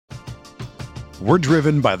We're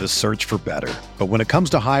driven by the search for better. But when it comes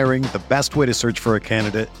to hiring, the best way to search for a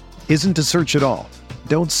candidate isn't to search at all.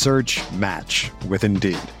 Don't search, match with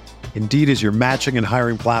Indeed. Indeed is your matching and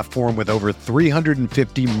hiring platform with over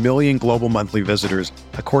 350 million global monthly visitors,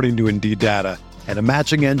 according to Indeed data, and a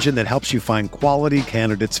matching engine that helps you find quality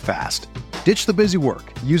candidates fast. Ditch the busy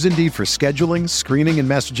work. Use Indeed for scheduling, screening, and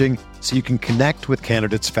messaging so you can connect with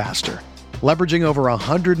candidates faster. Leveraging over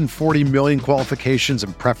 140 million qualifications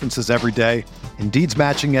and preferences every day, Indeed's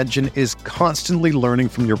matching engine is constantly learning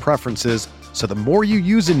from your preferences, so the more you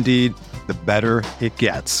use Indeed, the better it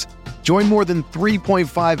gets. Join more than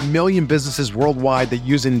 3.5 million businesses worldwide that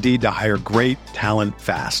use Indeed to hire great talent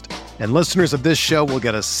fast. And listeners of this show will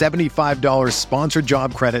get a $75 sponsored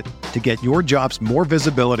job credit to get your jobs more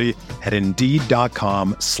visibility at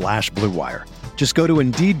Indeed.com/Blue Wire. Just go to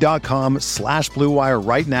Indeed.com/Blue Wire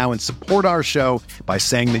right now and support our show by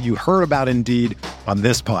saying that you heard about Indeed on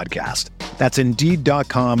this podcast. That's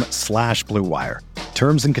Indeed.com/Blue Wire.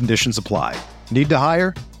 Terms and conditions apply. Need to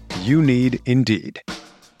hire? You need Indeed.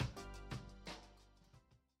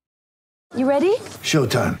 You ready?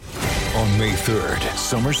 Showtime. On May 3rd,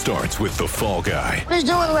 summer starts with The Fall Guy. Let's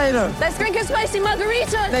do it later. Let's drink a spicy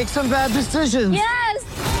margarita. Make some bad decisions. Yes!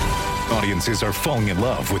 Audiences are falling in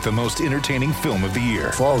love with the most entertaining film of the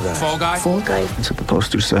year. Fall Guy. Fall Guy. Fall Guy. That's what the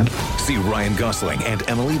poster said. See Ryan Gosling and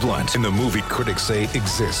Emily Blunt in the movie critics say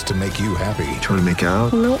exists to make you happy. Trying to make it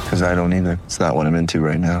out? Nope. Because I don't either. It's not what I'm into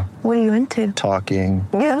right now. What are you into? Talking.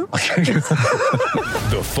 Yeah.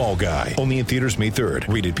 The Fall Guy. Only in theaters May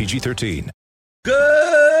 3rd. Rated PG-13. Good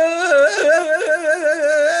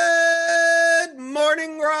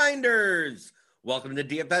morning, Grinders. Welcome to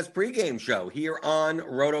the DFS pregame show here on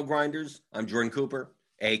Roto Grinders. I'm Jordan Cooper,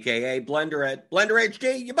 a.k.a. Blenderhead. Blender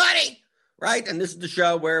HD, you buddy, right? And this is the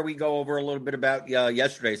show where we go over a little bit about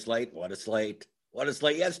yesterday's slate. What a slate. What a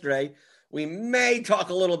slate yesterday. We may talk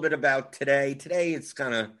a little bit about today. Today, it's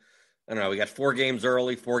kind of, I don't know, we got 4 games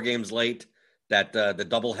early, 4 games late. That the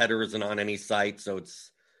doubleheader isn't on any site, so it's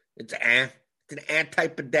an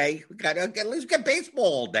type of day. We got at least get baseball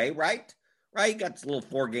all day, right? Right? Got a little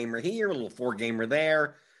 4-gamer here, a little 4-gamer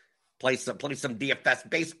there. Play some DFS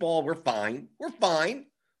baseball. We're fine. We're fine.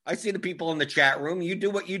 I see the people in the chat room. You do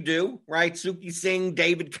what you do, right? Suki Singh,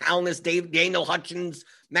 David Kalnis, Daniel Hutchins,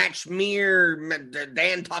 Matt Schmier,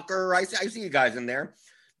 Dan Tucker. I see you guys in there.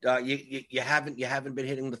 You haven't been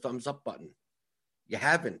hitting the thumbs up button. You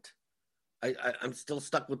haven't. I'm still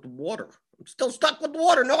stuck with the water.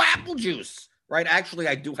 No apple juice. Right? Actually,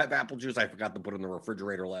 I do have apple juice. I forgot to put it in the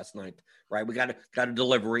refrigerator last night. Right? We got a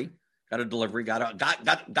delivery. Got a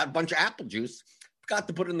bunch of apple juice. Forgot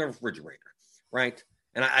to put it in the refrigerator. Right?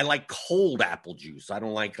 And I like cold apple juice. I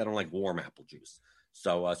don't like warm apple juice.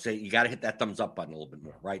 So you got to hit that thumbs up button a little bit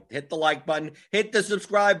more. Right? Hit the like button. Hit the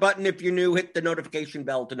subscribe button if you're new. Hit the notification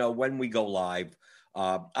bell to know when we go live.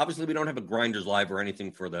 Obviously, we don't have a Grinders Live or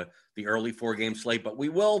anything for the early 4-game slate, but we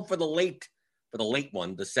will for the late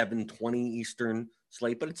one, the 7:20 Eastern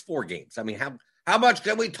slate. But it's 4 games. I mean, how much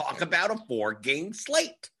can we talk about a 4-game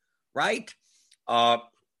slate, right? Tony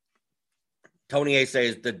A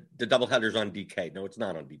says the doubleheader's on DK. No, it's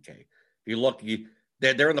not on DK. If you look,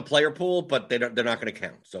 they're in the player pool, but they're not going to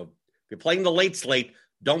count. So if you're playing the late slate,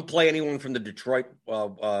 don't play anyone from the Detroit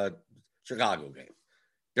Chicago game.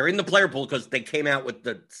 They're in the player pool because they came out with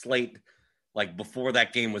the slate like before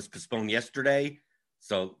that game was postponed yesterday.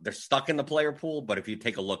 So they're stuck in the player pool. But if you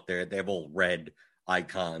take a look there, they have all red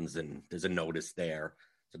icons and there's a notice there.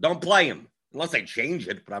 So don't play them unless they change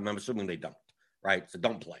it. But I'm assuming they don't. Right. So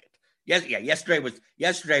don't play it. Yesterday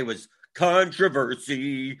was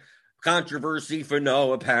controversy for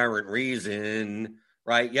no apparent reason.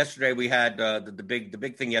 Right. Yesterday we had the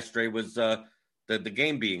big thing yesterday was the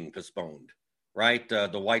game being postponed. Right, the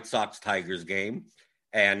White Sox-Tigers game,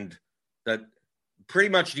 and pretty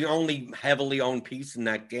much the only heavily owned piece in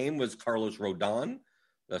that game was Carlos Rodon,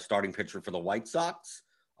 the starting pitcher for the White Sox.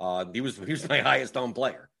 He was my highest owned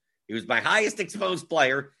player. He was my highest exposed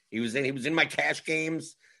player. He was in my cash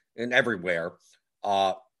games and everywhere.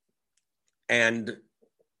 And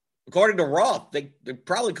according to Roth, they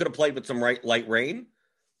probably could have played with some light rain,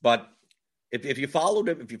 but if you followed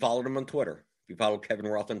him on Twitter, if you followed Kevin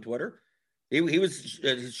Roth on Twitter. He was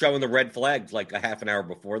showing the red flags like a half an hour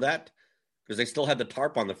before that because they still had the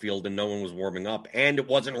tarp on the field and no one was warming up. And it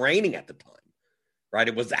wasn't raining at the time, right?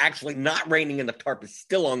 It was actually not raining and the tarp is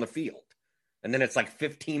still on the field. And then it's like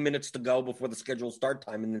 15 minutes to go before the scheduled start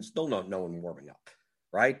time and then still no one warming up,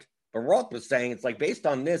 right? But Roth was saying it's like based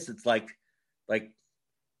on this, it's like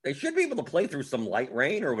they should be able to play through some light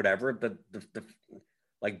rain or whatever.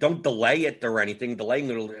 Like don't delay it or anything. Delaying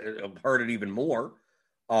it will hurt it even more.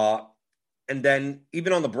 And then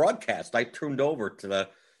even on the broadcast, I tuned over to the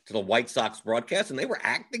White Sox broadcast, and they were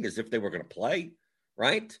acting as if they were going to play,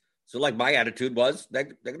 right? So, like, my attitude was, they're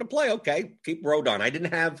going to play, okay, keep Rodon. I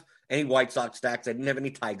didn't have any White Sox stacks. I didn't have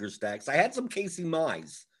any Tigers stacks. I had some Casey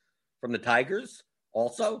Mize from the Tigers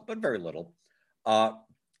also, but very little. And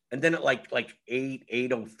then at like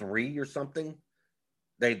 8:03 or something,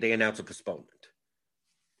 they announce a postponement.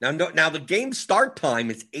 Now the game start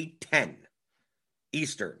time is 8:10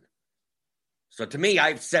 Eastern. So to me, I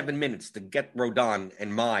have 7 minutes to get Rodon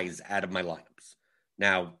and Mize out of my lineups.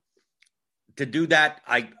 Now, to do that,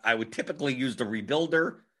 I would typically use the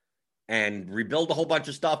rebuilder and rebuild a whole bunch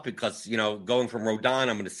of stuff because, going from Rodon,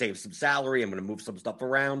 I'm going to save some salary. I'm going to move some stuff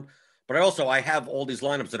around. But I have all these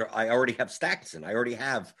lineups that I already have stacks in. I already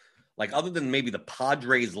have, like, other than maybe the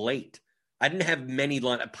Padres late, I didn't have many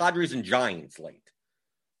Padres and Giants late.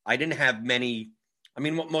 I didn't have many. I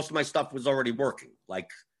mean, most of my stuff was already working.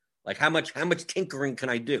 Like how much tinkering can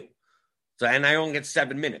I do? So, and I only get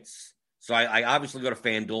 7 minutes. So I obviously go to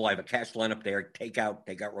FanDuel. I have a cash lineup there. Take out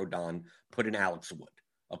Rodon, put in Alex Wood.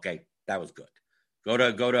 Okay, that was good. Go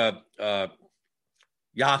to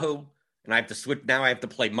Yahoo, and I have to switch. Now I have to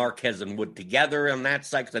play Marquez and Wood together on that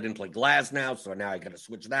side because I didn't play Glass now. So now I got to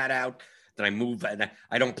switch that out. Then I move, and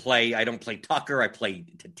I don't play Tucker. I play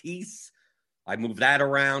Tatis. I move that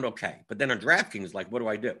around. Okay, but then on DraftKings, like,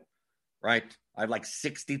 what do? Right? I have like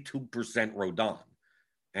 62% Rodon,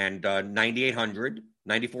 and 9,800,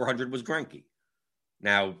 9,400 was Greinke.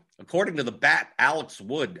 Now, according to the bat, Alex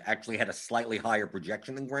Wood actually had a slightly higher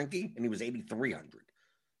projection than Greinke, and he was 8,300.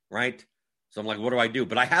 Right? So I'm like, what do?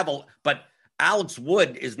 But Alex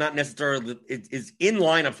Wood is not necessarily is in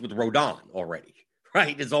lineups with Rodon already.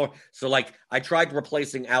 Right. So like I tried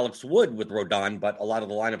replacing Alex Wood with Rodon, but a lot of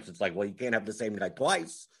the lineups, it's like, well, you can't have the same guy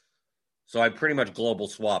twice. So I pretty much global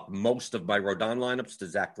swapped most of my Rodon lineups to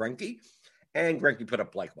Zach Greinke. And Greinke put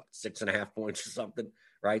up 6.5 points or something.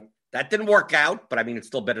 Right. That didn't work out, but I mean, it's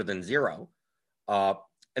still better than zero. And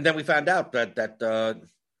then we found out that they're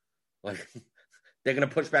going to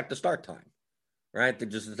push back the start time. Right. They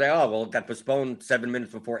just say, oh, well, it got postponed 7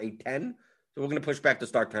 minutes before 8:10. So we're going to push back the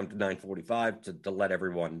start time to 9:45 to let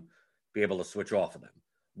everyone be able to switch off of them,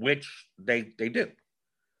 which they do.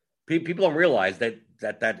 People don't realize that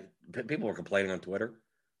people are complaining on Twitter.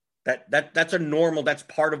 That's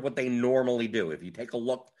part of what they normally do. If you take a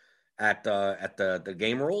look at the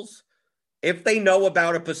game rules, if they know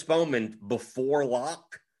about a postponement before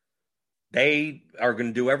lock, they are going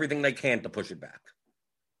to do everything they can to push it back.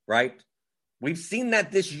 Right? We've seen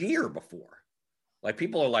that this year before. Like,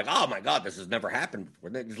 people are like, oh, my God, this has never happened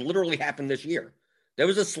before. It's literally happened this year. There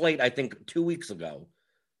was a slate, I think, 2 weeks ago,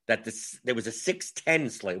 that there was a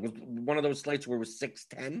 6:10 slate. It was one of those slates where it was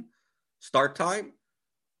 6:10 start time.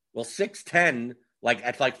 Well, 6:10, like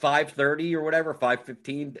at 5:30 or whatever,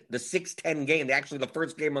 5:15, the 6:10 game, actually the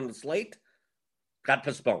first game on the slate, got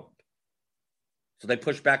postponed. So they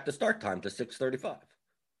pushed back the start time to 6:35,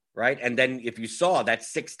 right? And then if you saw that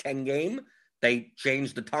 6:10 game, they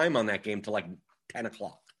changed the time on that game to 10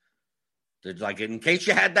 o'clock. Like, in case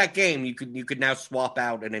you had that game, you could now swap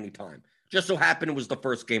out at any time. Just so happened it was the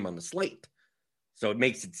first game on the slate. So it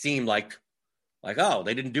makes it seem like, oh,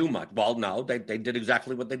 they didn't do much. Well, no, they did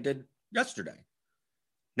exactly what they did yesterday.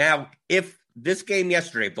 Now, if this game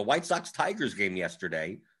yesterday, if the White Sox-Tigers game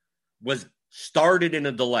yesterday was started in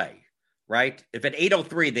a delay, right? If at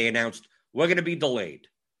 8:03 they announced, we're going to be delayed,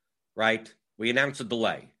 right? We announced a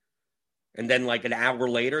delay. And then an hour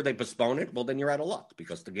later, they postpone it. Well, then you're out of luck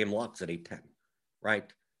because the game locks at 8:10, right?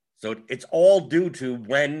 So it's all due to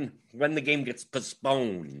when the game gets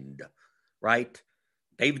postponed, right?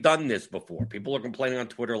 They've done this before. People are complaining on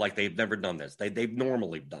Twitter like they've never done this. They've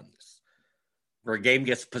normally done this. Where a game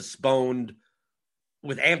gets postponed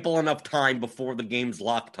with ample enough time before the game's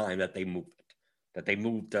lock time that they move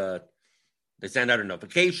it. They send out a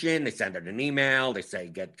notification. They send out an email. They say,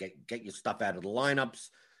 get your stuff out of the lineups.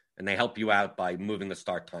 And they help you out by moving the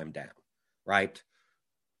start time down, right?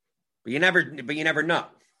 But you never know,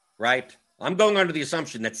 right? I'm going under the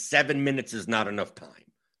assumption that 7 minutes is not enough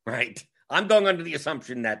time, right? I'm going under the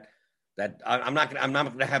assumption that I'm not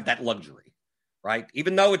going to have that luxury, right?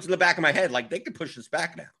 Even though it's in the back of my head, they could push this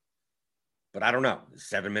back now, but I don't know. Is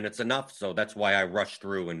 7 minutes enough? So that's why I rushed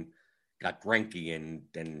through and got Greinke,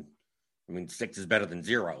 and 6 is better than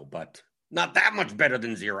 0, but not that much better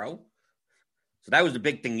than 0. So that was the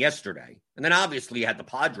big thing yesterday. And then obviously you had the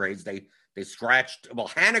Padres. They scratched. Well,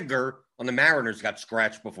 Haniger on the Mariners got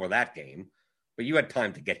scratched before that game. But you had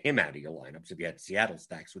time to get him out of your lineups if you had Seattle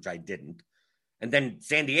stacks, which I didn't. And then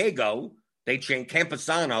San Diego, they changed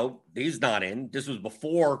Campusano. He's not in. This was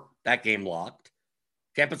before that game locked.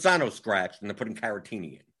 Campusano scratched, and they're putting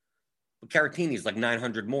Caratini in. But Caratini is like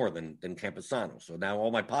 900 more than Campusano. So now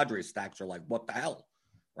all my Padres stacks are like, what the hell?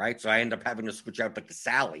 Right? So I end up having to switch out to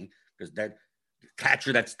Casali because that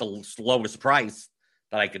catcher, that's the lowest price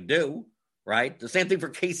that I could do. Right? The same thing for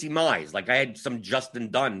Casey Mize. Like I had some Justin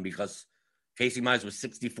Dunn because Casey Mize was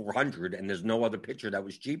 6,400 and there's no other pitcher that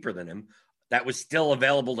was cheaper than him that was still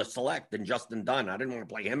available to select than Justin Dunn. I didn't want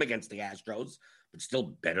to play him against the Astros, but still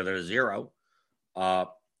better than a zero. And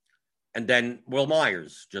then Will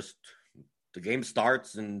Myers, just the game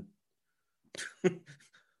starts and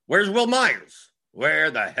where's Will Myers?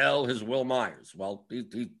 Where the hell is Will Myers? Well,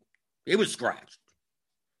 he was scratched.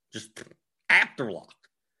 Just after lock.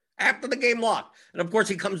 After the game lock. And of course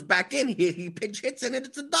he comes back in, he pinch hits and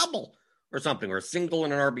it's a double or something, or a single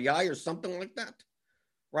and an RBI or something like that.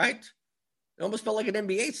 Right? It almost felt like an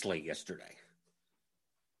NBA slate yesterday.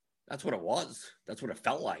 That's what it was. That's what it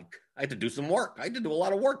felt like. I had to do some work. I had to do a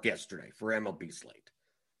lot of work yesterday for MLB slate.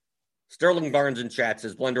 Sterling Barnes in chat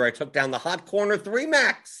says, Blender, I took down the hot corner 3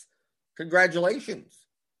 max. Congratulations.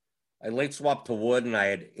 I late swapped to Wood and I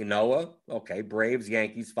had Inoa. Okay, Braves,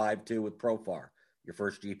 Yankees 5-2 with Profar. Your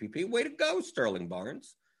first GPP. Way to go, Sterling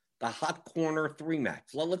Barnes. The hot corner 3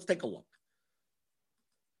 max. Let's take a look.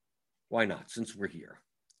 Why not, since we're here?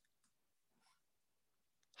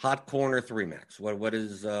 Hot corner 3 max. What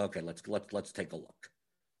is okay, let's take a look.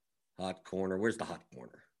 Hot corner. Where's the hot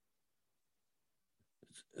corner?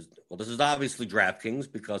 Well, this is obviously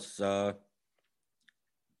DraftKings because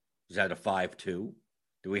is that a 5-2? Do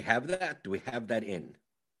we have that? Do we have that in?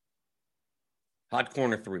 Hot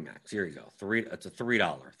corner 3 max. Here you go. It's a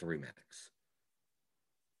 $3 3 max.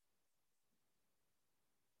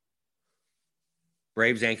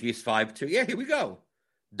 Braves Yankees 5-2. Yeah, here we go.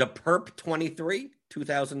 The Perp 23,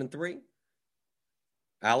 2003.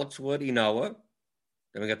 Alex Wood, Inoa.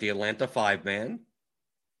 Then we got the Atlanta 5-man.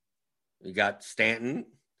 We got Stanton,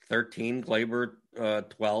 13, Glaber,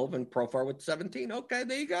 12, and Profar with 17. Okay,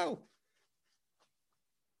 there you go.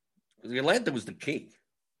 The Atlanta was the key.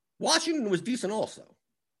 Washington was decent also.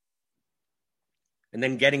 And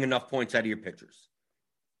then getting enough points out of your pitchers.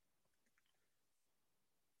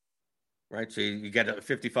 Right, so you get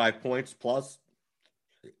 55 points plus.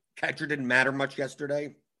 Catcher didn't matter much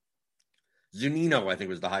yesterday. Zunino, I think,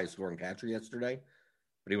 was the highest scoring catcher yesterday,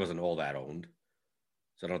 but he wasn't all that owned.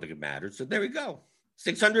 So I don't think it mattered. So there we go.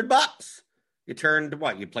 $600. You turned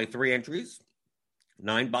what? You play 3 entries,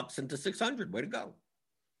 $9 into 600. Way to go.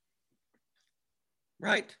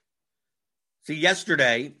 Right. See,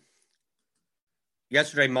 yesterday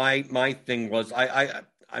my thing was I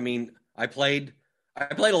played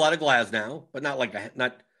a lot of Glasnow, but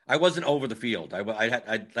I wasn't over the field. I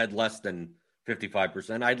had less than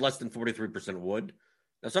 55%. I had less than 43% Wood.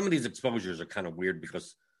 Now some of these exposures are kind of weird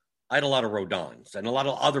because I had a lot of Rodons, and a lot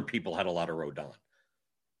of other people had a lot of Rodon.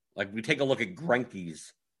 Like we take a look at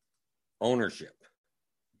Greinke's ownership.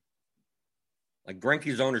 Like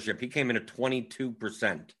Greinke's ownership, he came in at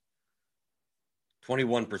 22%.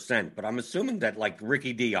 21%, but I'm assuming that like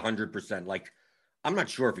Ricky D, 100%. Like, I'm not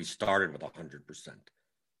sure if he started with 100%.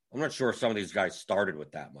 I'm not sure if some of these guys started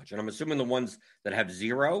with that much. And I'm assuming the ones that have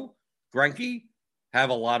 0, Greinke,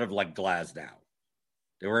 have a lot of like Glasnow.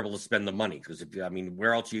 They were able to spend the money because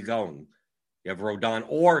where else are you going? You have Rodon,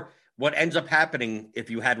 or what ends up happening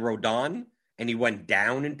if you had Rodon and he went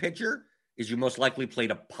down in pitcher is you most likely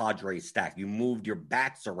played a Padres stack. You moved your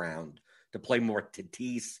bats around to play more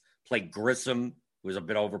Tatis, play Grissom, who was a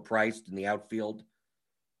bit overpriced in the outfield.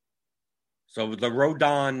 So the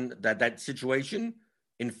Rodon, that situation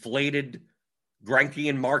inflated Greinke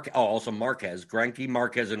and also Marquez. Greinke,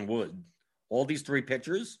 Marquez, and Wood. All these 3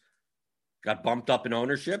 pitchers got bumped up in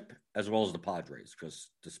ownership, as well as the Padres, because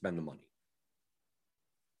to spend the money.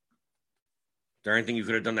 Is there anything you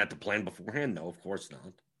could have done that to plan beforehand? No, of course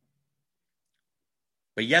not.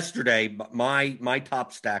 But yesterday, my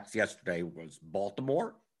top stacks yesterday was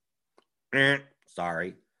Baltimore.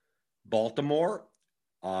 Baltimore,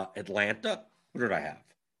 Atlanta. What did I have?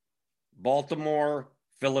 Baltimore,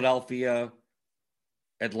 Philadelphia,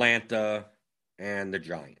 Atlanta, and the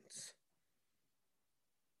Giants.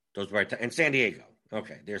 Those were and San Diego.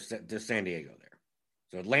 Okay, there's San Diego there.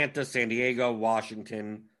 So Atlanta, San Diego,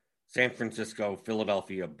 Washington, San Francisco,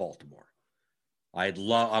 Philadelphia, Baltimore. I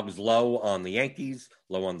was low on the Yankees,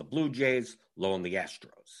 low on the Blue Jays, low on the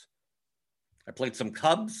Astros. I played some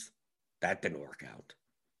Cubs. That didn't work out.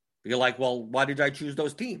 You're like, well, why did I choose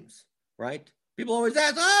those teams? Right? People always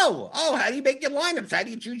ask, how do you make your lineups? How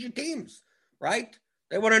do you choose your teams? Right?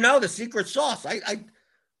 They want to know the secret sauce. I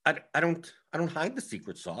don't hide the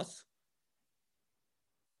secret sauce.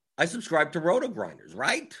 I subscribe to Roto Grinders,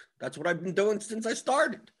 right? That's what I've been doing since I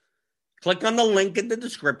started. Click on the link in the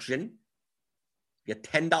description. Get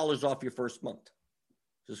 $10 off your first month.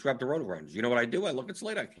 Subscribe to Roto Grinders. You know what I do? I look at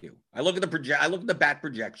Slate IQ. I look at the bat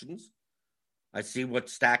projections. I see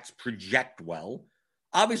what stacks project well.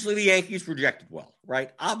 Obviously, the Yankees projected well,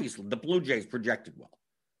 right? Obviously, the Blue Jays projected well.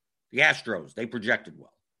 The Astros, they projected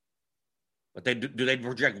well. But do they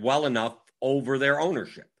project well enough over their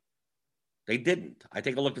ownership? They didn't. I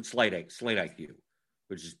take a look at Slate IQ,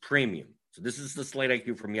 which is premium. So this is the Slate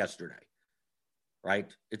IQ from yesterday,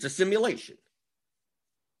 right? It's a simulation.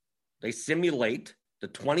 They simulate the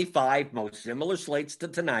 25 most similar slates to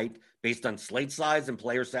tonight based on slate size and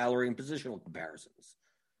player salary and positional comparisons,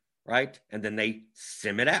 right? And then they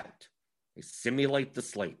sim it out. They simulate the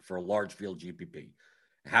slate for a large field GPP.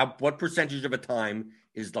 What percentage of a time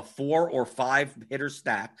is the 4 or 5 hitter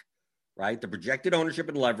stack, right? The projected ownership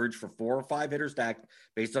and leverage for 4 or 5 hitter stack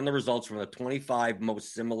based on the results from the 25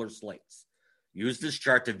 most similar slates. Use this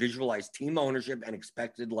chart to visualize team ownership and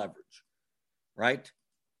expected leverage, right?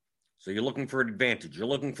 So you're looking for an advantage. You're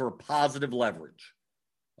looking for a positive leverage,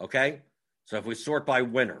 okay? So if we sort by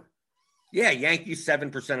winner, yeah, Yankees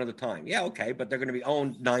 7% of the time. Yeah, okay, but they're going to be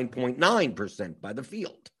owned 9.9% by the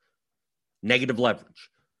field. Negative leverage.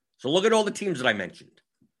 So look at all the teams that I mentioned.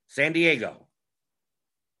 San Diego,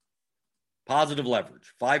 positive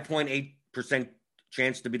leverage, 5.8%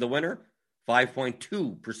 chance to be the winner,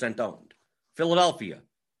 5.2% owned. Philadelphia,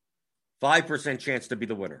 5% chance to be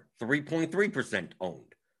the winner, 3.3%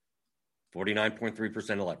 owned,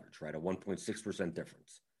 49.3% leverage, right? A 1.6%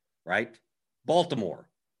 difference, right? Baltimore,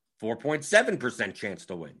 4.7% chance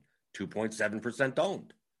to win, 2.7%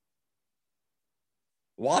 owned.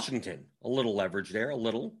 Washington, a little leverage there, a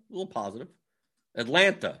little positive.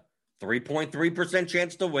 Atlanta, 3.3%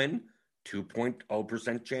 chance to win,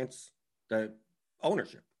 2.0% chance to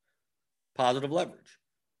ownership. Positive leverage.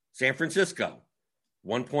 San Francisco,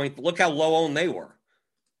 look how low owned they were.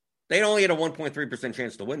 They only had a 1.3%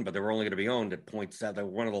 chance to win, but they were only going to be owned at 0.7,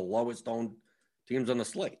 one of the lowest owned teams on the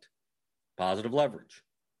slate. Positive leverage,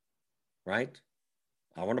 right?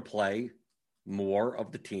 I want to play more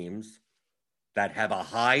of the teams that have a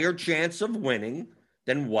higher chance of winning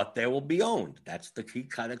than what they will be owned. That's a key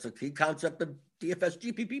concept of DFS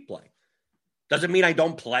GPP play. Doesn't mean I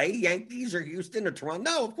don't play Yankees or Houston or Toronto.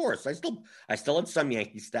 No, of course. I still have some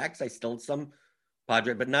Yankee stacks. I still have some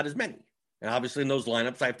Padre, but not as many. And obviously in those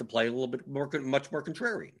lineups, I have to play a little bit more, much more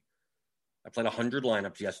contrarian. I played 100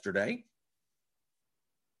 lineups yesterday.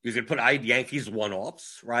 You could I had Yankees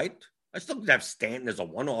one-offs, right? I still could have Stanton as a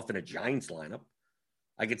one-off in a Giants lineup.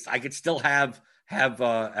 I could still have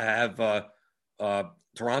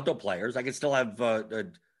Toronto players. I could still have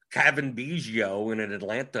Kevin Biggio in an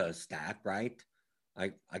Atlanta stack, right?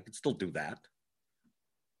 I could still do that.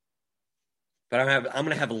 But I'm going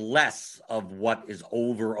to have less of what is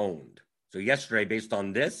over-owned. So yesterday, based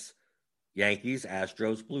on this, Yankees,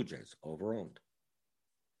 Astros, Blue Jays, over-owned.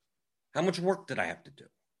 How much work did I have to do?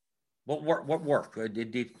 What work?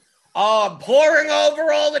 I'm pouring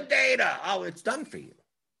over all the data. Oh, it's done for you.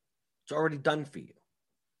 It's already done for you.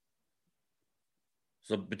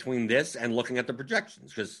 So between this and looking at the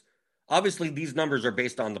projections, because obviously these numbers are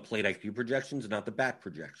based on the plate IQ projections, not the bat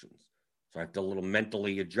projections. So I have to a little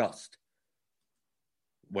mentally adjust.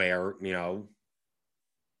 Where,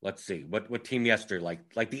 let's see, what team yesterday,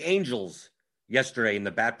 like the Angels yesterday in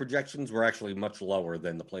the bat projections were actually much lower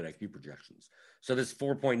than the plate IQ projections. So this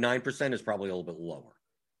 4.9% is probably a little bit lower,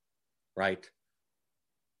 right?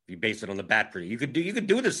 If you base it on the bat you could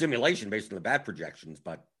do the simulation based on the bat projections,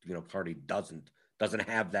 but Cardi doesn't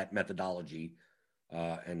have that methodology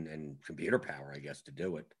and computer power, I guess, to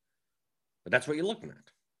do it. But that's what you're looking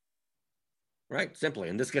at, right? Simply,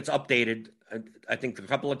 and this gets updated, I think, a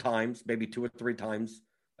couple of times, maybe 2 or 3 times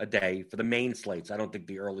a day for the main slates. I don't think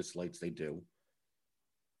the early slates they do.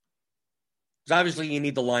 Because obviously you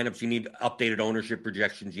need the lineups, you need updated ownership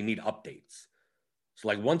projections, you need updates. So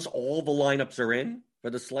like once all the lineups are in for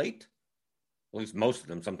the slate, at least most of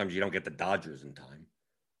them, sometimes you don't get the Dodgers in time.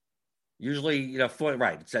 Usually,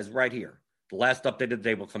 right, it says right here, the last updated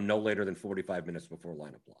day will come no later than 45 minutes before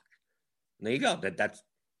lineup block. And there you go. That's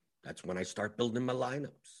when I start building my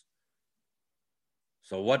lineups.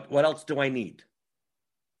 So what else do I need?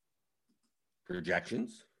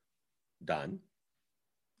 Projections, done.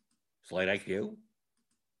 Slate IQ,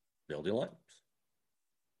 build your lineups.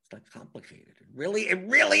 It's not complicated. It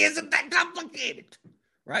really isn't that complicated,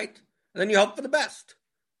 right? And then you hope for the best.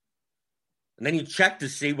 And then you check to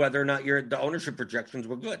see whether or not the ownership projections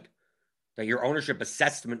were good, that your ownership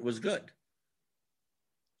assessment was good.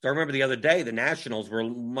 So I remember the other day, the Nationals were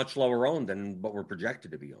much lower owned than what were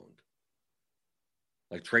projected to be owned.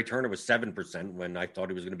 Like Trey Turner was 7% when I thought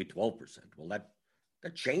he was going to be 12%. Well,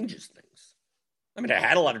 that changes things. I mean, I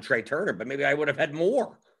had a lot of Trey Turner, but maybe I would have had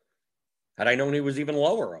more had I known he was even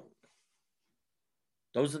lower owned.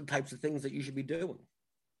 Those are the types of things that you should be doing.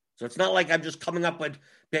 So it's not like I'm just coming up with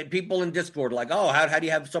people in Discord like, oh, how do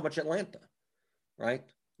you have so much Atlanta? Right?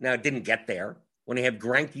 Now, it didn't get there. When I have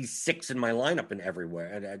Greinke 6 in my lineup and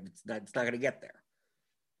everywhere, it's not going to get there.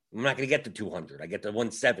 I'm not going to get to 200. I get to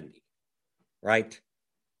 170, right?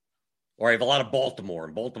 Or I have a lot of Baltimore,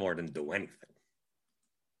 and Baltimore didn't do anything.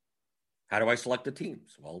 How do I select the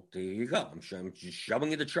teams? Well, there you go. I'm just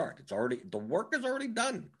showing you the chart. The work is already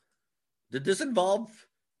done. Did this involve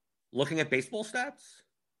looking at baseball stats?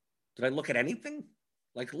 Did I look at anything?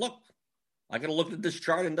 Like, look, I could have looked at this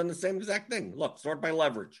chart and done the same exact thing. Look, sort by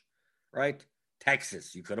leverage, right?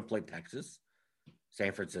 Texas, you could have played Texas.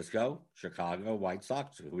 San Francisco, Chicago, White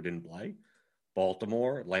Sox, who didn't play.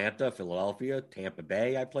 Baltimore, Atlanta, Philadelphia, Tampa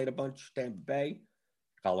Bay. I played a bunch. Tampa Bay,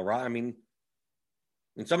 Colorado. I mean,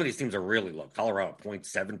 some of these teams are really low. Colorado,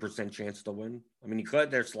 0.7% chance to win. I mean, you could.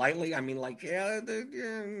 They're slightly. I mean, like, is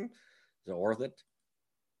it worth it?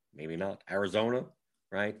 Maybe not. Arizona,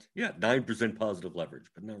 right? Yeah, 9% positive leverage,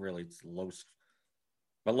 but not really. It's low.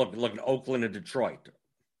 But look at Oakland and Detroit.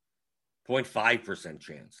 0.5%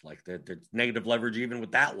 chance. Like, there's negative leverage even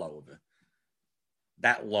with that low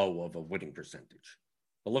of a winning percentage.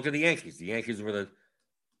 But look at the Yankees. The Yankees were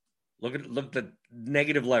look at the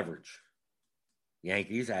negative leverage.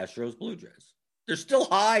 Yankees, Astros, Blue Jays. They're still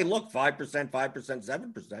high. Look, 5%,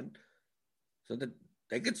 7%. So that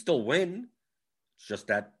they could still win. It's just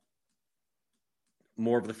that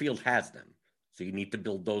more of the field has them. So you need to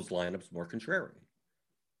build those lineups more contrarian.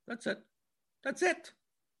 That's it.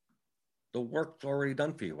 The work's already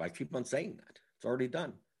done for you. I keep on saying that. It's already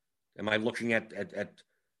done. Am I looking at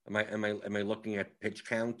am I looking at pitch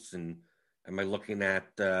counts, and am I looking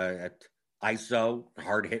at ISO,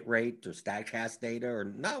 hard hit rate, or StatCast data, or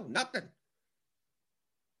no, nothing.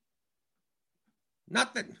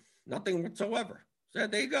 Nothing whatsoever. So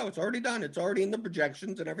there you go. It's already done. It's already in the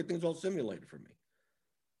projections, and everything's all simulated for me.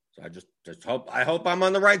 So I just hope I'm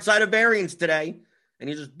on the right side of variance today, and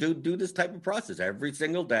you just do this type of process every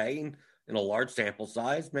single day in a large sample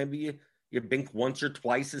size. Maybe you bink once or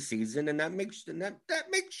twice a season, and that makes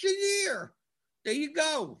your year. There you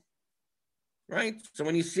go. Right? So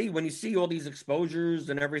when you see all these exposures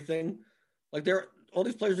and everything, like all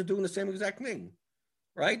these players are doing the same exact thing,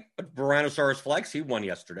 right? But Baranosaurus Flex, he won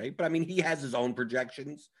yesterday, but I mean, he has his own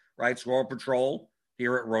projections, right? Squirrel Patrol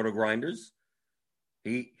here at Roto Grinders,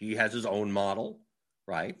 he has his own model,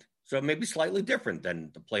 right? So it may be slightly different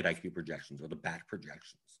than the plate IQ projections or the bat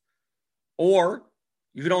projections. Or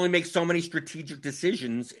you can only make so many strategic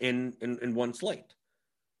decisions in one slate.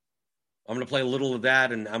 I'm going to play a little of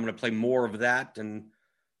that, and I'm going to play more of that. And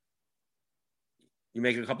you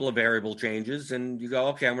make a couple of variable changes, and you go,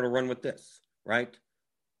 okay, I'm going to run with this, right?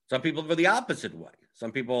 Some people go the opposite way.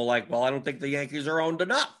 Some people are like, well, I don't think the Yankees are owned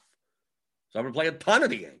enough, so I'm going to play a ton of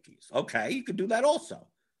the Yankees. Okay, you could do that also.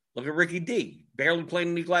 Look at Ricky D. Barely played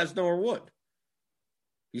any Glasnow or Wood.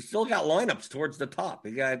 He's still got lineups towards the top.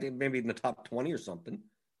 He got maybe in the top 20 or something.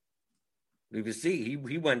 If you see,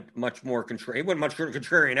 he went much more contrarian. He went much more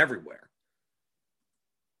contrarian everywhere.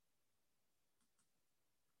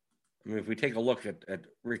 I mean, if we take a look at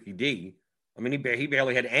Ricky D, I mean, he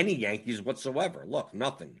barely had any Yankees whatsoever. Look,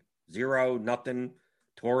 nothing. 0, nothing.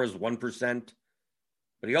 Torres, 1%.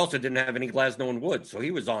 But he also didn't have any Glasnow and Wood. So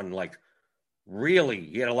he was on, like, really,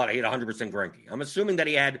 he had 100% Greinke. I'm assuming that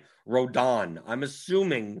he had Rodon. I'm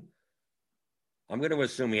going to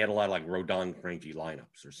assume he had a lot of, like, Rodon Greinke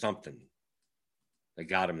lineups or something. They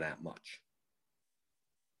got him that much.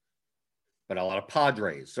 But a lot of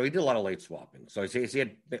Padres. So he did a lot of late swapping. So he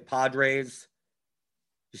had Padres.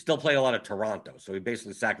 He still played a lot of Toronto. So he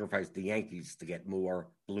basically sacrificed the Yankees to get more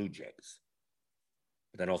Blue Jays.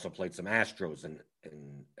 But then also played some Astros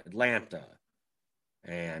in Atlanta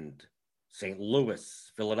and St.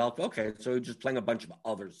 Louis, Philadelphia. Okay, so he's just playing a bunch of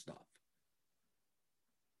other stuff.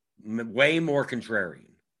 Way more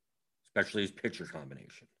contrarian, especially his pitcher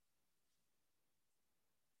combination.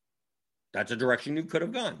 That's a direction you could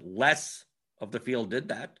have gone. Less of the field did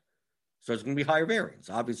that. So it's going to be higher variance.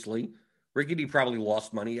 Obviously, Ricky D probably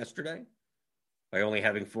lost money yesterday by only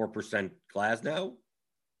having 4% Glasnow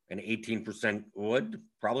and 18% Wood.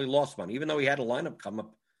 Probably lost money, even though he had a lineup come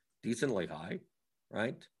up decently high,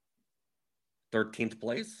 right? 13th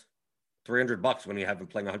place, $300 when you have him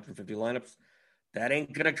playing 150 lineups. That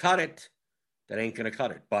ain't going to cut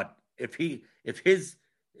it. But if his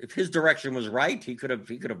if his direction was right, he could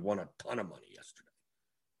have won a ton of money yesterday.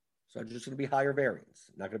 So it's just going to be higher variance.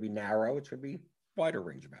 Not going to be narrow. It's going to be wider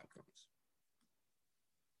range of outcomes.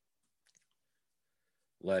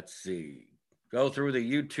 Let's see. Go through the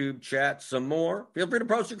YouTube chat some more. Feel free to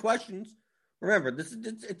post your questions. Remember, this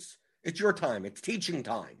is it's your time. It's teaching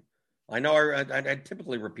time. I know I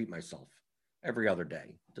typically repeat myself every other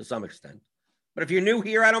day to some extent. But if you're new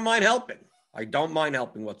here, I don't mind helping. I don't mind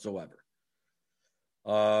helping whatsoever.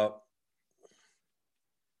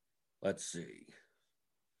 Let's see.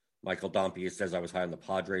 Michael Dompier says I was high on the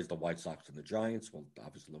Padres, the White Sox, and the Giants. Well,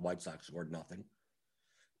 obviously the White Sox scored nothing.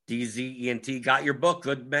 DZENT got your book.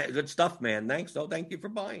 Good stuff, man. Thanks. Oh, thank you for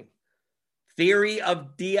buying.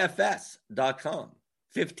 Theoryofdfs.com.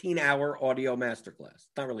 15-hour audio masterclass. It's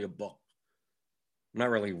not really a book. I'm not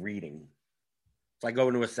really reading. It's like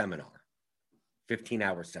going to a seminar.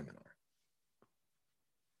 15-hour seminar.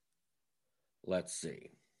 Let's see.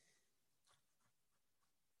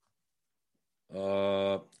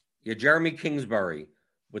 Jeremy Kingsbury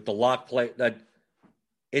with the lock play. That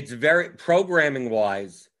it's very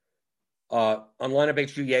programming-wise on lineup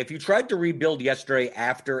HQ. Yeah, if you tried to rebuild yesterday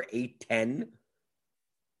after 8:10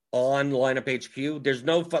 on lineup HQ, there's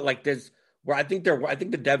no fun like this. Where I think the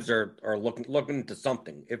devs are looking into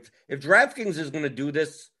something. If DraftKings is going to do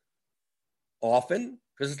this often,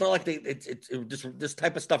 because it's not like this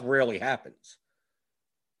type of stuff rarely happens.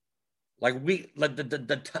 Like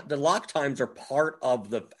the lock times are part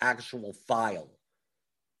of the actual file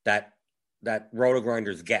that Roto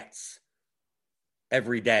Grinders gets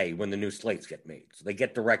every day when the new slates get made. So they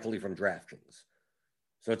get directly from DraftKings.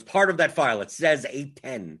 So it's part of that file. It says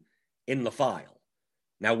 8:10 in the file.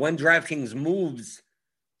 Now, when DraftKings moves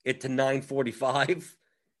it to 9:45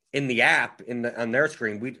 in the app on their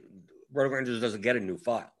screen, Roto Grinders doesn't get a new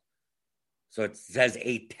file. So it says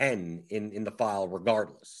 8:10 in the file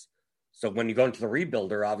regardless. So when you go into the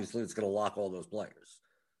rebuilder, obviously it's going to lock all those players,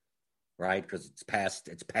 right? Because it's past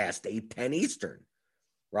 8:10 Eastern,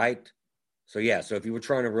 right? So yeah, so if you were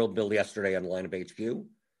trying to rebuild yesterday on lineup HQ,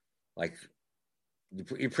 like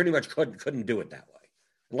you pretty much couldn't do it that way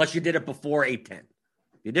unless you did it before 8:10.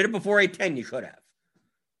 If you did it before 8:10, you could have,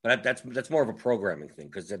 but that's more of a programming thing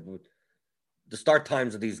because the start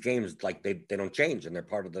times of these games like they don't change and they're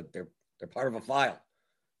part of they're part of a file.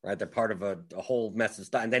 Right, they're part of a whole mess of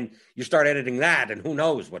stuff, and then you start editing that, and who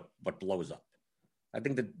knows what blows up. I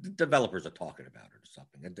think the developers are talking about it or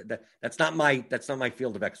something. That's not my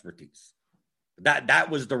field of expertise. That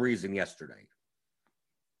was the reason yesterday.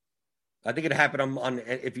 I think it happened on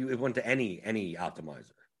if you went to any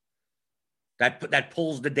optimizer. That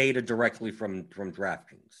pulls the data directly from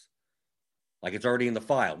DraftKings, like it's already in the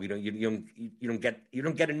file. You don't get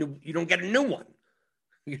a new one.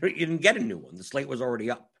 You didn't get a new one. The slate was already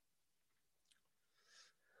up.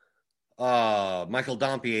 Michael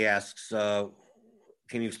Dompier asks,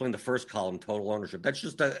 can you explain the first column, total ownership? That's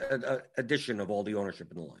just an addition of all the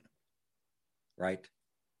ownership in the lineup, right?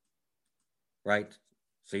 Right?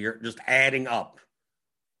 So you're just adding up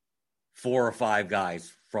 4 or 5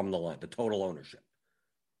 guys from the line, the total ownership.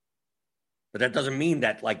 But that doesn't mean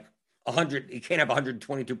that like 100, you can't have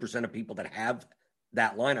 122% of people that have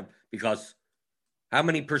that lineup because how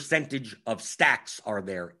many percentage of stacks are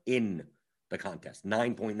there in the contest?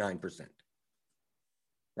 9.9%.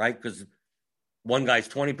 Right? Because one guy's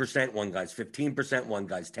 20%, one guy's 15%, one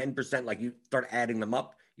guy's 10%. Like you start adding them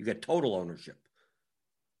up, you get total ownership.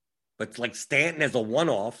 But like Stanton as a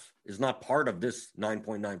one-off is not part of this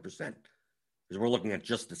 9.9% because we're looking at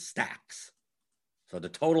just the stacks. So the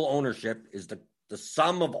total ownership is the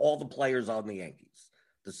sum of all the players on the Yankees,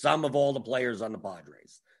 the sum of all the players on the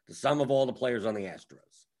Padres, the sum of all the players on the Astros.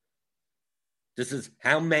 This is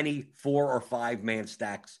how many 4 or 5 man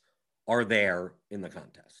stacks are there in the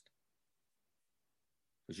contest.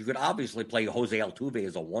 Because you could obviously play Jose Altuve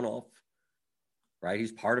as a one-off, right?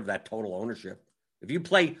 He's part of that total ownership. If you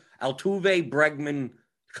play Altuve, Bregman,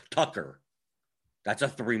 Tucker, that's a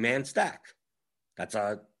 3-man stack.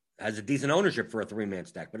 Has a decent ownership for a 3-man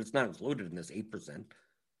stack, but it's not included in this 8%.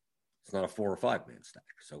 It's not a 4 or 5-man stack.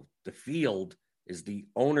 So the field is the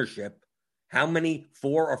ownership. How many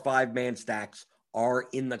 4 or 5-man stacks are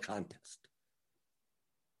in the contest?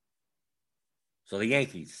 So the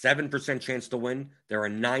Yankees, 7% chance to win. There are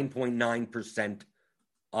 9.9%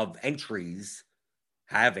 of entries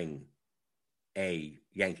having a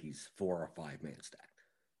Yankees 4 or 5-man stack.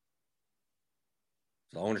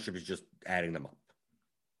 So ownership is just adding them up.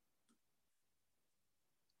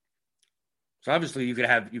 So obviously you could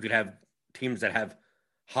have teams that have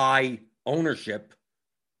high ownership,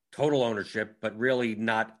 total ownership, but really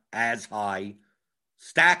not as high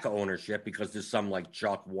stack ownership because there's some like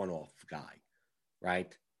chalk one-off guy,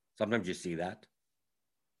 right? Sometimes you see that,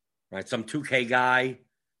 right? Some 2K guy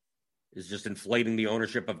is just inflating the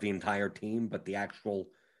ownership of the entire team, but the actual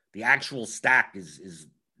stack is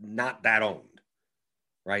not that owned,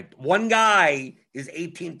 right? One guy is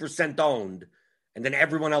 18% owned, and then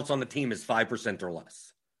everyone else on the team is 5% or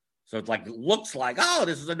less. So it's like, it looks like, oh,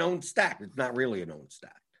 this is an owned stack. It's not really an owned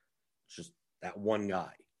stack. It's just that one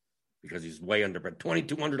guy because he's way under, but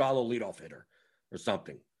 $2,200 leadoff hitter or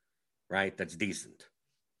something, right? That's decent.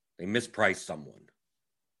 They mispriced someone.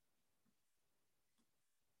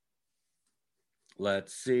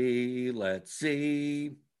 Let's see.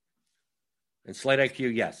 And Slate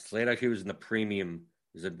IQ, yes. Slate IQ is in the premium,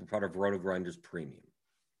 is a part of Roto-Grinders Premium.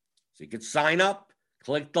 So you can sign up,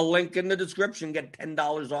 click the link in the description, get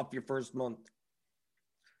 $10 off your first month.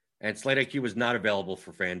 And Slate IQ is not available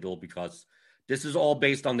for FanDuel because this is all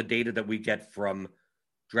based on the data that we get from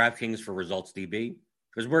DraftKings for Results DB.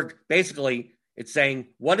 Because we're basically, it's saying,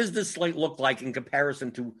 what does this slate look like in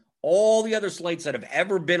comparison to all the other slates that have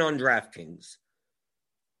ever been on DraftKings?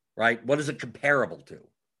 Right? What is it comparable to?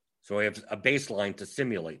 So we have a baseline to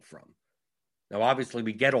simulate from. Now, obviously,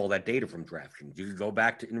 we get all that data from DraftKings. You can go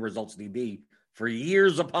back to in Results DB for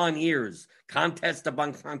years upon years, contest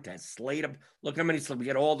upon contest, slate up. Look how many slates. We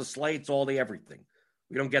get all the slates, all the everything.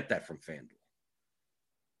 We don't get that from FanDuel.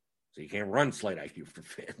 So you can't run Slate IQ for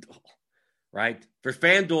FanDuel, right? For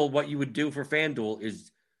FanDuel, what you would do for FanDuel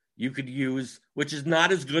is you could use, which is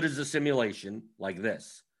not as good as a simulation like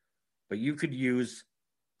this, but you could use,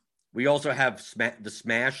 we also have the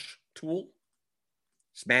Smash tool,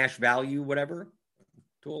 Smash value, whatever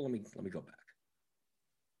tool. Let me go back.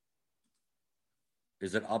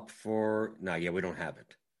 Is it up for? No, yeah, we don't have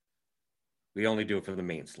it. We only do it for the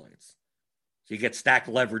main slates. So you get stack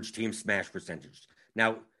leverage team smash percentage.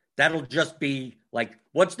 Now, that'll just be like,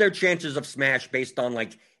 what's their chances of smash based on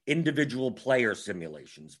like individual player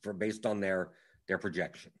simulations based on their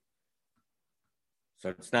projection.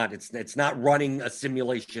 So it's not running a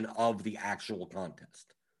simulation of the actual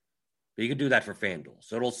contest. But you can do that for FanDuel.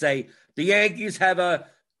 So it'll say the Yankees have a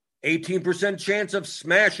 18% chance of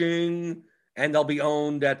smashing, and they'll be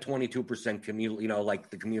owned at 22% communal, like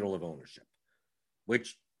the cumulative ownership,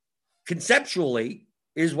 which conceptually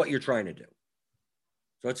is what you're trying to do.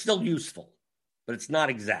 So it's still useful, but it's not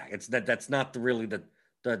exact. That's not really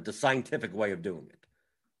the scientific way of doing it.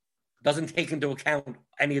 It doesn't take into account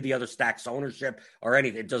any of the other stacks ownership or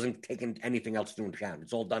anything. It doesn't take anything else into account.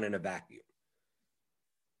 It's all done in a vacuum.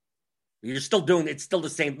 You're still doing it's still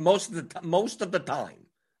the same most of the time.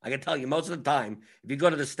 I can tell you most of the time, if you go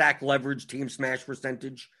to the stack leverage team smash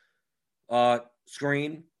percentage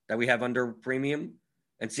screen that we have under premium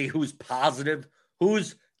and see who's positive,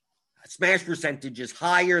 whose smash percentage is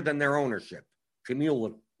higher than their ownership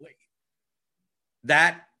cumulatively.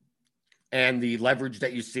 That and the leverage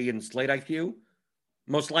that you see in Slate IQ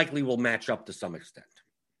most likely will match up to some extent.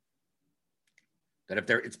 That if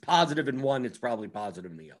it's positive in one, it's probably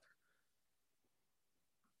positive in the other.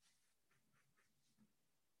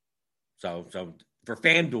 So for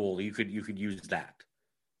FanDuel, you could use that.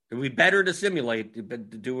 It would be better to simulate, to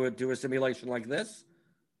do a simulation like this,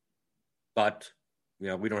 but we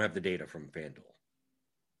don't have the data from FanDuel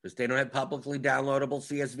because they don't have publicly downloadable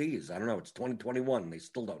CSVs. I don't know. It's 2021. They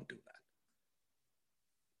still don't do that.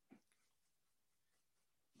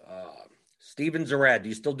 Steven Zarad, do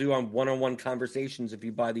you still do on one-on-one conversations if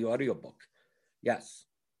you buy the audiobook? Yes.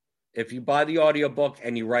 If you buy the audiobook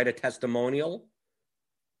and you write a testimonial,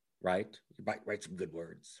 right? You write some good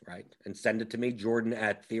words, right? And send it to me, Jordan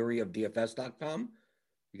at theoryofdfs.com.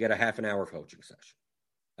 You get a half an hour coaching session.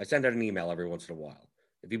 I send out an email every once in a while.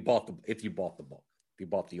 If you bought the book, if you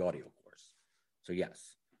bought the audio course. So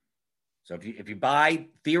yes. So if you buy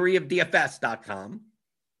theoryofdfs.com,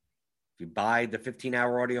 if you buy the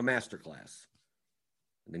 15-hour audio masterclass,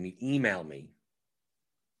 and then you email me,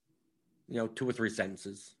 2 or 3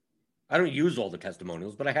 sentences. I don't use all the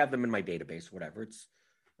testimonials, but I have them in my database, whatever. It's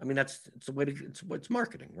a way it's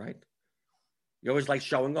marketing, right? You always like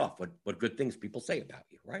showing off what good things people say about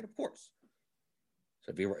you, right? Of course.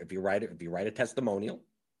 So if you write a testimonial,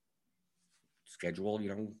 schedule,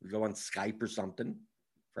 go on Skype or something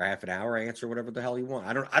for half an hour, I answer whatever the hell you want.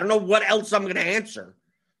 I don't know what else I'm going to answer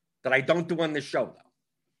that I don't do on this show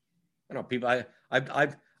though. I know people.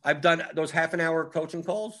 I've done those half an hour coaching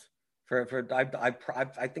calls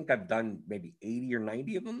I think I've done maybe 80 or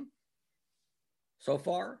 90 of them so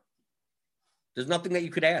far. There's nothing that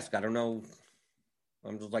you could ask. I don't know.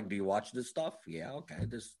 I'm just like, do you watch this stuff? Yeah, okay. I'm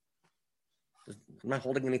not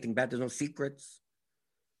holding anything back. There's no secrets.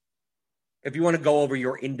 if you want to go over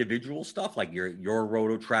your individual stuff, like your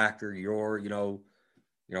roto tracker, your,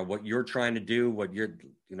 what you're trying to do, what you're,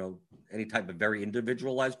 any type of very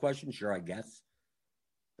individualized question, sure, I guess.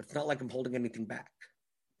 But it's not like I'm holding anything back.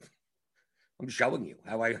 I'm showing you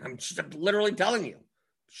how I'm just literally telling you,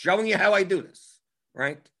 showing you how I do this,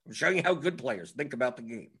 right? I'm showing you how good players think about the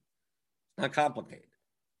game. It's not complicated.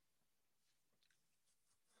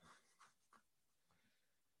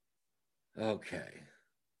 Okay.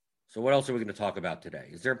 So what else are we going to talk about today?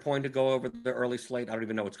 Is there a point to go over the early slate? I don't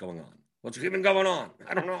even know what's going on. What's even going on?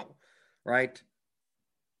 I don't know. Right?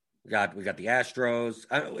 We got the Astros.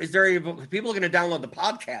 People are going to download the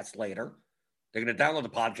podcast later? They're going to download the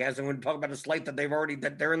podcast and we're going to talk about a slate that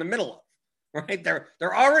they're in the middle of. Right? They're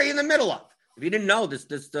already in the middle of. If you didn't know this,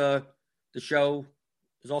 the show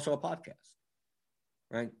is also a podcast.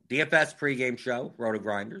 Right? DFS pregame show, Roto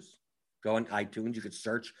Grinders. Go on iTunes. You could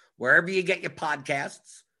search wherever you get your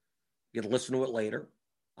podcasts. You can listen to it later.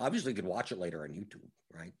 Obviously, you can watch it later on YouTube,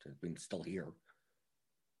 right? I mean, it's still here.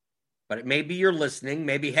 But it maybe you're listening.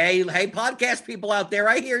 Maybe, hey, podcast people out there,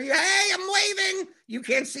 I hear you. Hey, I'm waving. You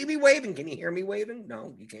can't see me waving. Can you hear me waving?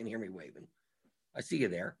 No, you can't hear me waving. I see you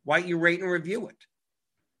there. Why don't you rate and review it?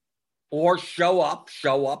 Or show up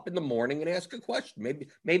in the morning and ask a question.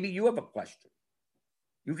 Maybe you have a question.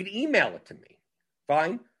 You can email it to me.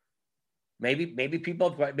 Fine. Maybe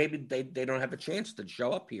people, maybe they don't have a chance to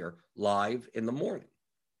show up here live in the morning.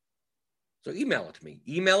 So email it to me.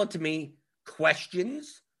 Email it to me,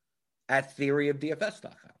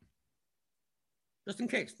 questions@theoryofdfs.com. Just in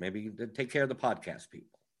case. Maybe take care of the podcast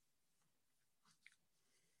people.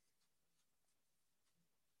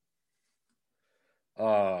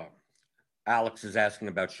 Alex is asking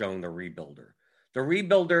about showing the Rebuilder. The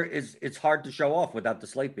Rebuilder it's hard to show off without the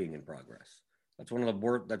slate being in progress. That's one of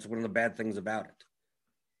the bad things about it.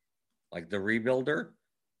 Like the Rebuilder,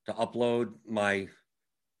 to upload I'm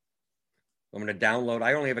going to download.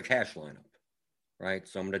 I only have a cash lineup, right?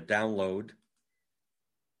 So I'm going to download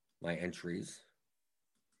my entries.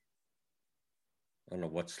 I don't know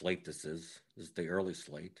what slate this is. This is the early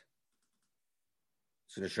slate.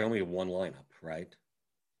 It's going to show me one lineup, right?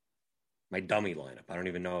 My dummy lineup. I don't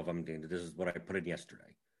even know if I'm doing this. Is what I put in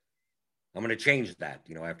yesterday. I'm going to change that,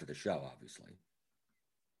 after the show, obviously.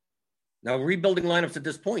 Now, rebuilding lineups at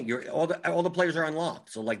this point, all the players are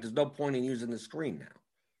unlocked. So, there's no point in using the screen now,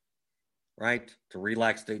 right? To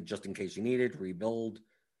relax just in case you need it, rebuild.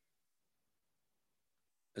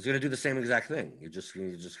 It's going to do the same exact thing. You're just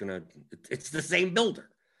going to, it's the same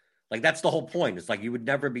builder. That's the whole point. It's you would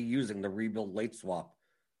never be using the rebuild late swap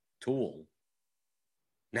tool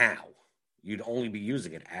now. You'd only be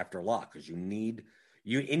using it after lock because in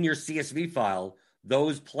your CSV file,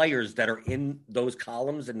 those players that are in those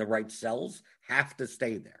columns in the right cells have to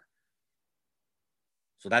stay there.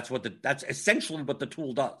 So that's essentially what the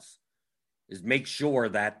tool does, is make sure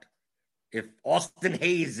that if Austin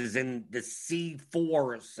Hayes is in the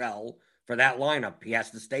C4 cell for that lineup, he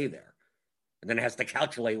has to stay there. And then it has to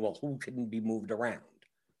calculate, who can be moved around.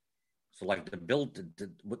 So the build,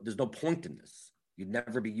 there's no point in this. You'd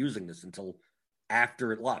never be using this until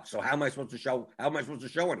after it locks. So how am I supposed to show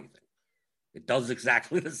anything? It does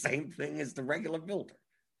exactly the same thing as the regular builder.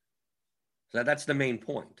 So that's the main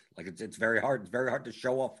point. It's very hard. It's very hard to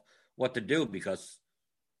show off what to do because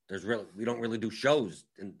we don't really do shows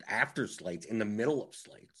after slates, in the middle of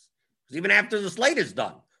slates. Because even after the slate is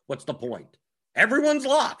done, what's the point? Everyone's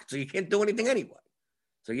locked, so you can't do anything anyway.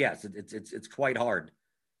 So yes, it's quite hard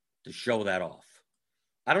to show that off.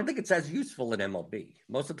 I don't think it's as useful in MLB.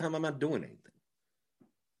 Most of the time, I'm not doing anything.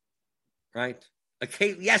 Right?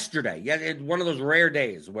 Yesterday, one of those rare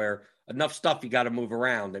days where enough stuff you got to move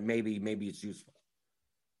around and maybe it's useful.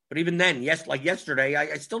 But even then, yesterday,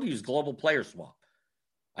 I still use Global Player Swap.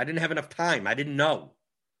 I didn't have enough time. I didn't know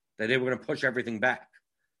that they were going to push everything back.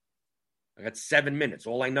 I got 7 minutes.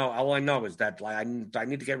 All I know is that I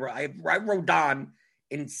need to get. I have Rodon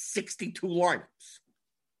in 62 lineups,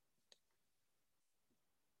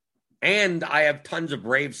 and I have tons of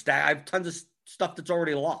Brave stack. I have tons of stuff that's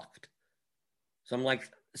already locked. So I'm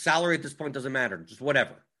salary at this point doesn't matter. Just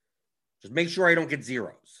whatever. Just make sure I don't get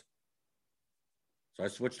zeros. So I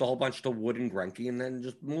switched a whole bunch to Wood and Greinke, and then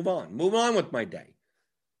just move on. Move on with my day.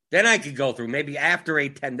 Then I could go through, maybe after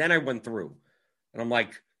 8-10, then I went through. And I'm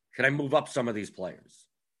can I move up some of these players?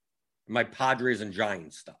 My Padres and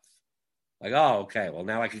Giants stuff. Okay, well,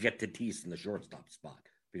 now I could get Tatis in the shortstop spot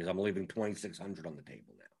because I'm leaving 2,600 on the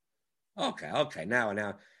table now. Okay, now on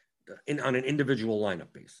an individual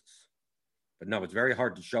lineup basis. But no, it's very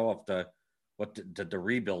hard to show off the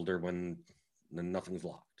rebuilder when nothing's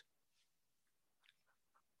locked.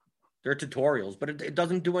 They're tutorials, but it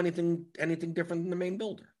doesn't do anything different than the main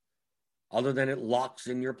builder, other than it locks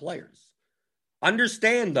in your players.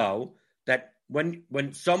 Understand, though, that when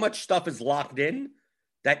so much stuff is locked in,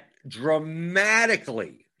 that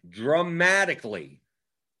dramatically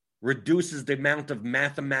reduces the amount of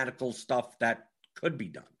mathematical stuff that could be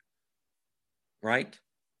done. Right?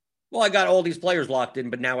 Well, I got all these players locked in,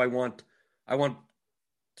 but now I want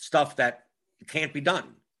stuff that can't be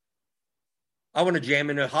done. I want to jam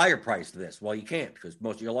in a higher price to this. Well, you can't because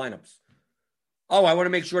most of your lineups. Oh, I want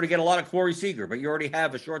to make sure to get a lot of Corey Seager, but you already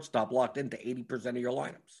have a shortstop locked into 80% of your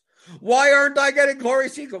lineups. Why aren't I getting Corey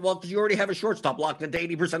Seager? Well, because you already have a shortstop locked into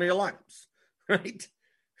 80% of your lineups, right?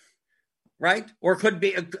 Right? Or it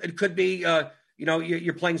could be,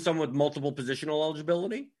 you're playing someone with multiple positional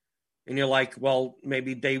eligibility, and you're like, well,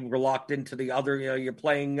 maybe they were locked into the other. You're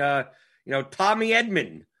playing, Tommy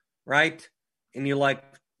Edman, right? And you're like,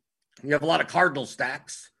 you have a lot of Cardinal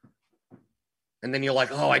stacks. And then you're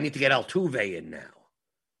like, oh, I need to get Altuve in now.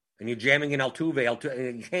 And you're jamming in Altuve,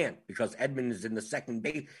 and you can't because Edman is in the second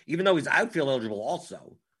base. Even though he's outfield eligible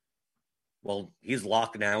also, well, he's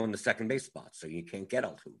locked now in the second base spot. So you can't get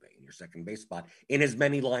Altuve in your second base spot in as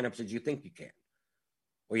many lineups as you think you can.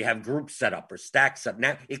 Or you have groups set up or stacks up.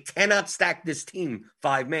 Now, it cannot stack this team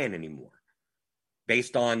 5-man anymore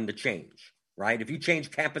based on the change, right? If you change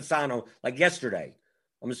Campusano, like yesterday,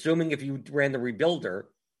 I'm assuming if you ran the rebuilder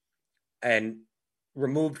and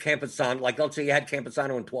removed Campusano, like let's say you had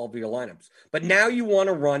Campusano in 12 of your lineups, but now you want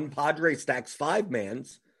to run Padre stacks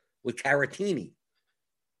 5-mans with Caratini.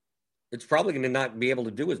 It's probably going to not be able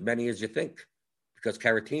to do as many as you think because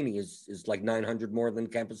Caratini is like 900 more than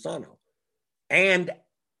Campusano. And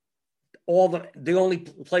all the only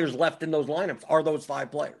players left in those lineups are those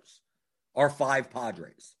 5 players, are 5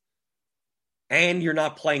 Padres. And you're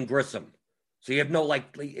not playing Grissom. So you have no,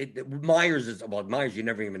 Myers you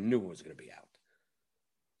never even knew was going to be out.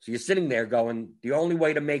 So you're sitting there going, the only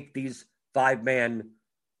way to make these 5-man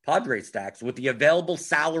Padre stacks with the available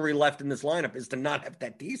salary left in this lineup is to not have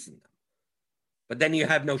Tatis in them. But then you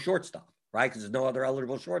have no shortstop, right? Because there's no other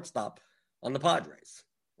eligible shortstop on the Padres,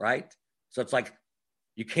 right? So it's like,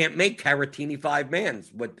 you can't make Caratini 5-mans,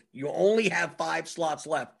 but you only have 5 slots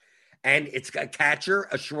left. And it's a catcher,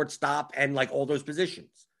 a shortstop, and like all those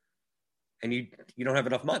positions. And you don't have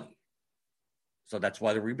enough money. So that's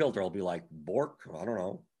why the rebuilder will be like, Bork, I don't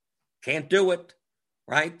know. Can't do it,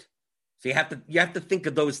 right? So you have to think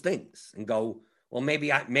of those things and go, well,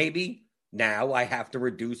 maybe now I have to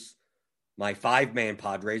reduce my 5-man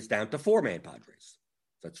Padres down to 4-man Padres.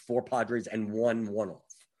 So it's 4 Padres and 1 one-off.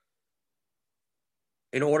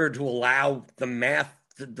 In order to allow the math,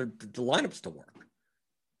 the lineups to work.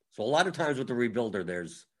 So a lot of times with the rebuilder,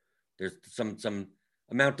 there's some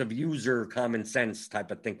amount of user common sense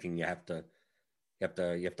type of thinking you have to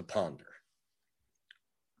ponder.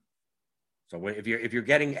 So if you're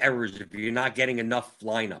getting errors, if you're not getting enough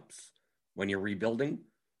lineups when you're rebuilding,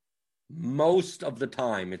 most of the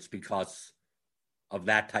time it's because of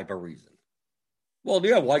that type of reason. Well,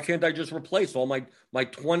 yeah, why can't I just replace all my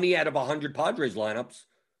 20 out of 100 Padres lineups,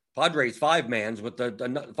 Padres 5-mans with the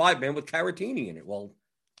 5-man with Caratini in it? Well,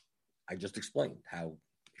 I just explained how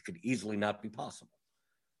it could easily not be possible.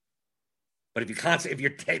 But if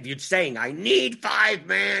you're saying I need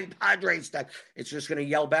 5-man Padres stack, it's just going to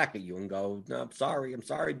yell back at you and go, no, I'm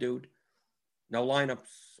sorry, dude. No lineups.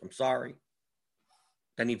 I'm sorry.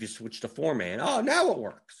 Then if you switch to 4-man, oh, now it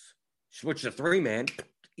works. Switch to 3-man,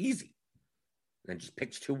 easy. Then just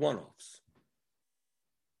picks 2 one-offs.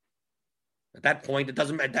 At that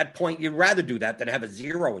point, you'd rather do that than have a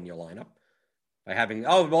 0 in your lineup by having,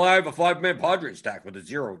 I have a 5-man Padres stack with a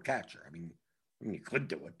 0 catcher. I mean, you could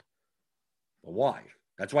do it. But why?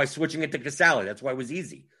 That's why switching it to Casale, that's why it was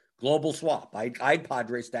easy. Global swap. I had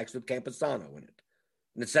Padres stacks with Campusano in it.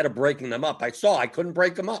 And instead of breaking them up, I couldn't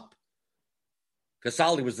break them up.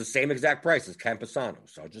 Casale was the same exact price as Campusano.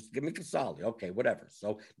 So just give me Casale. Okay, whatever.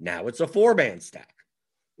 So now it's a 4-man stack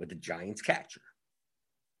with the Giants catcher.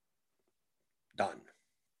 Done.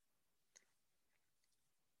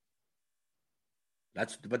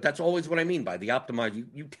 That's always what I mean by the optimize.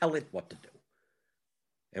 You tell it what to do.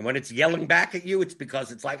 And when it's yelling back at you, it's because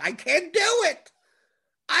it's like, I can't do it.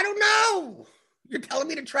 I don't know. You're telling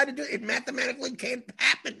me to try to do it. It mathematically can't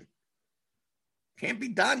happen. Can't be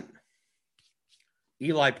done.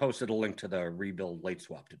 Eli posted a link to the rebuild late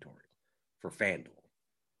swap tutorial for FanDuel.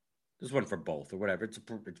 This one for both or whatever. It's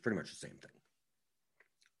pretty much the same thing.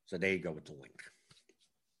 So there you go with the link.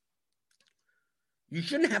 You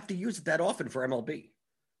shouldn't have to use it that often for MLB.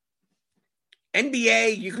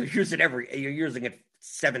 NBA, you can use it you're using it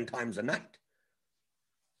 7 times a night.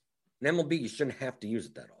 In MLB, you shouldn't have to use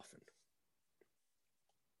it that often.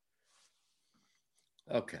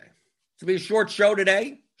 Okay. It's going to be a short show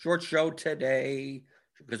today.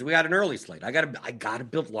 Because we got an early slate. I gotta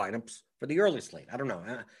build lineups for the early slate. I don't know.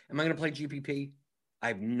 Am I going to play GPP? I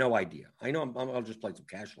have no idea. I know I'll just play some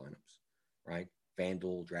cash lineups, right?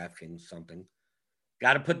 FanDuel, DraftKings, something.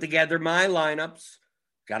 Got to put together my lineups.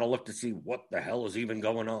 Got to look to see what the hell is even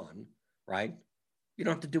going on, right? You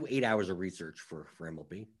don't have to do 8 hours of research for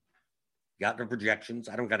MLB. Got the projections.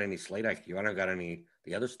 I don't got any slate IQ. I don't got any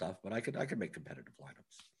the other stuff, but I could make competitive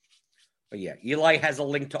lineups. But yeah, Eli has a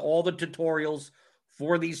link to all the tutorials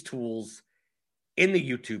for these tools in the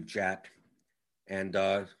YouTube chat. And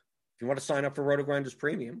if you want to sign up for RotoGrinders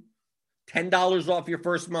Premium, $10 off your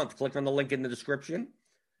first month. Click on the link in the description.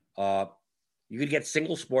 You could get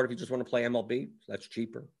single sport if you just want to play MLB. So that's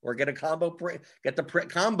cheaper. Or get a combo. Get the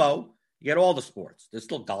combo. You get all the sports. There's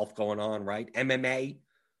still golf going on, right? MMA.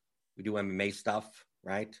 We do MMA stuff,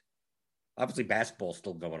 right? Obviously, basketball's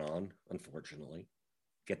still going on, unfortunately.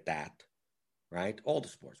 Get that, right? All the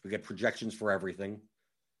sports. We get projections for everything,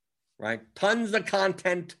 right? Tons of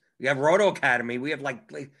content. We have Roto Academy. We have like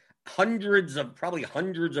hundreds of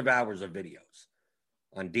hours of videos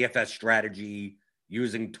on DFS strategy,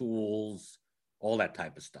 using tools, all that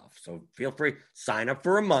type of stuff. So feel free, sign up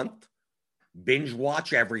for a month, binge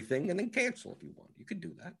watch everything, and then cancel if you want. You could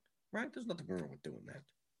do that, right? There's nothing wrong with doing that.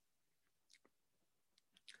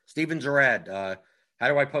 Steven Zarad, how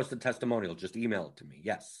do I post a testimonial? Just email it to me.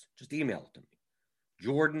 Yes, just email it to me.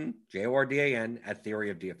 Jordan, Jordan,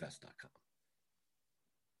 @theoryofdfs.com.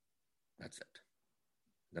 That's it.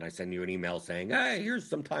 Then I send you an email saying, hey, here's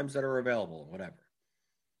some times that are available, whatever.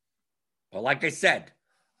 Well, like I said,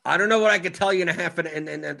 I don't know what I could tell you in half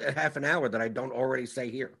an hour that I don't already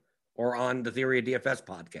say here or on the Theory of DFS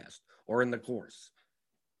podcast or in the course.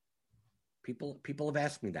 People have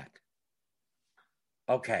asked me that.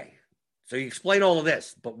 Okay, so you explain all of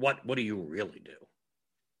this, but what do you really do?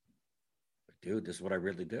 Dude, this is what I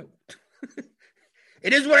really do.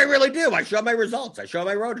 It is what I really do. I show my results. I show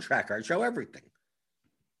my Roto Tracker. I show everything.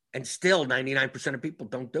 And still, 99% of people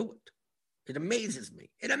don't do it. It amazes me.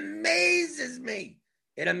 It amazes me.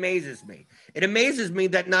 It amazes me. It amazes me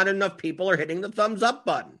that not enough people are hitting the thumbs up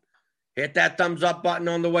button. Hit that thumbs up button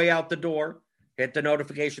on the way out the door. Hit the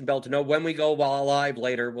notification bell to know when we go live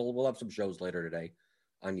later. We'll have some shows later today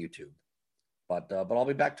on YouTube. But I'll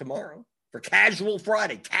be back tomorrow for Casual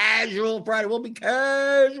Friday. Casual Friday. We'll be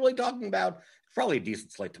casually talking about probably a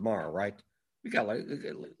decent slate tomorrow, right? We got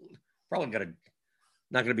probably got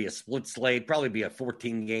not going to be a split slate. Probably be a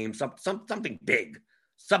 14 game, something big,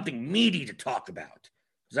 something meaty to talk about.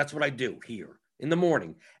 Because that's what I do here in the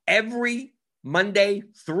morning, every Monday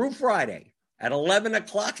through Friday at 11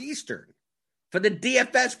 o'clock Eastern for the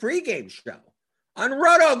DFS pregame show on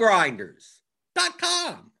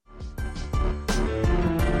RotoGrinders.com.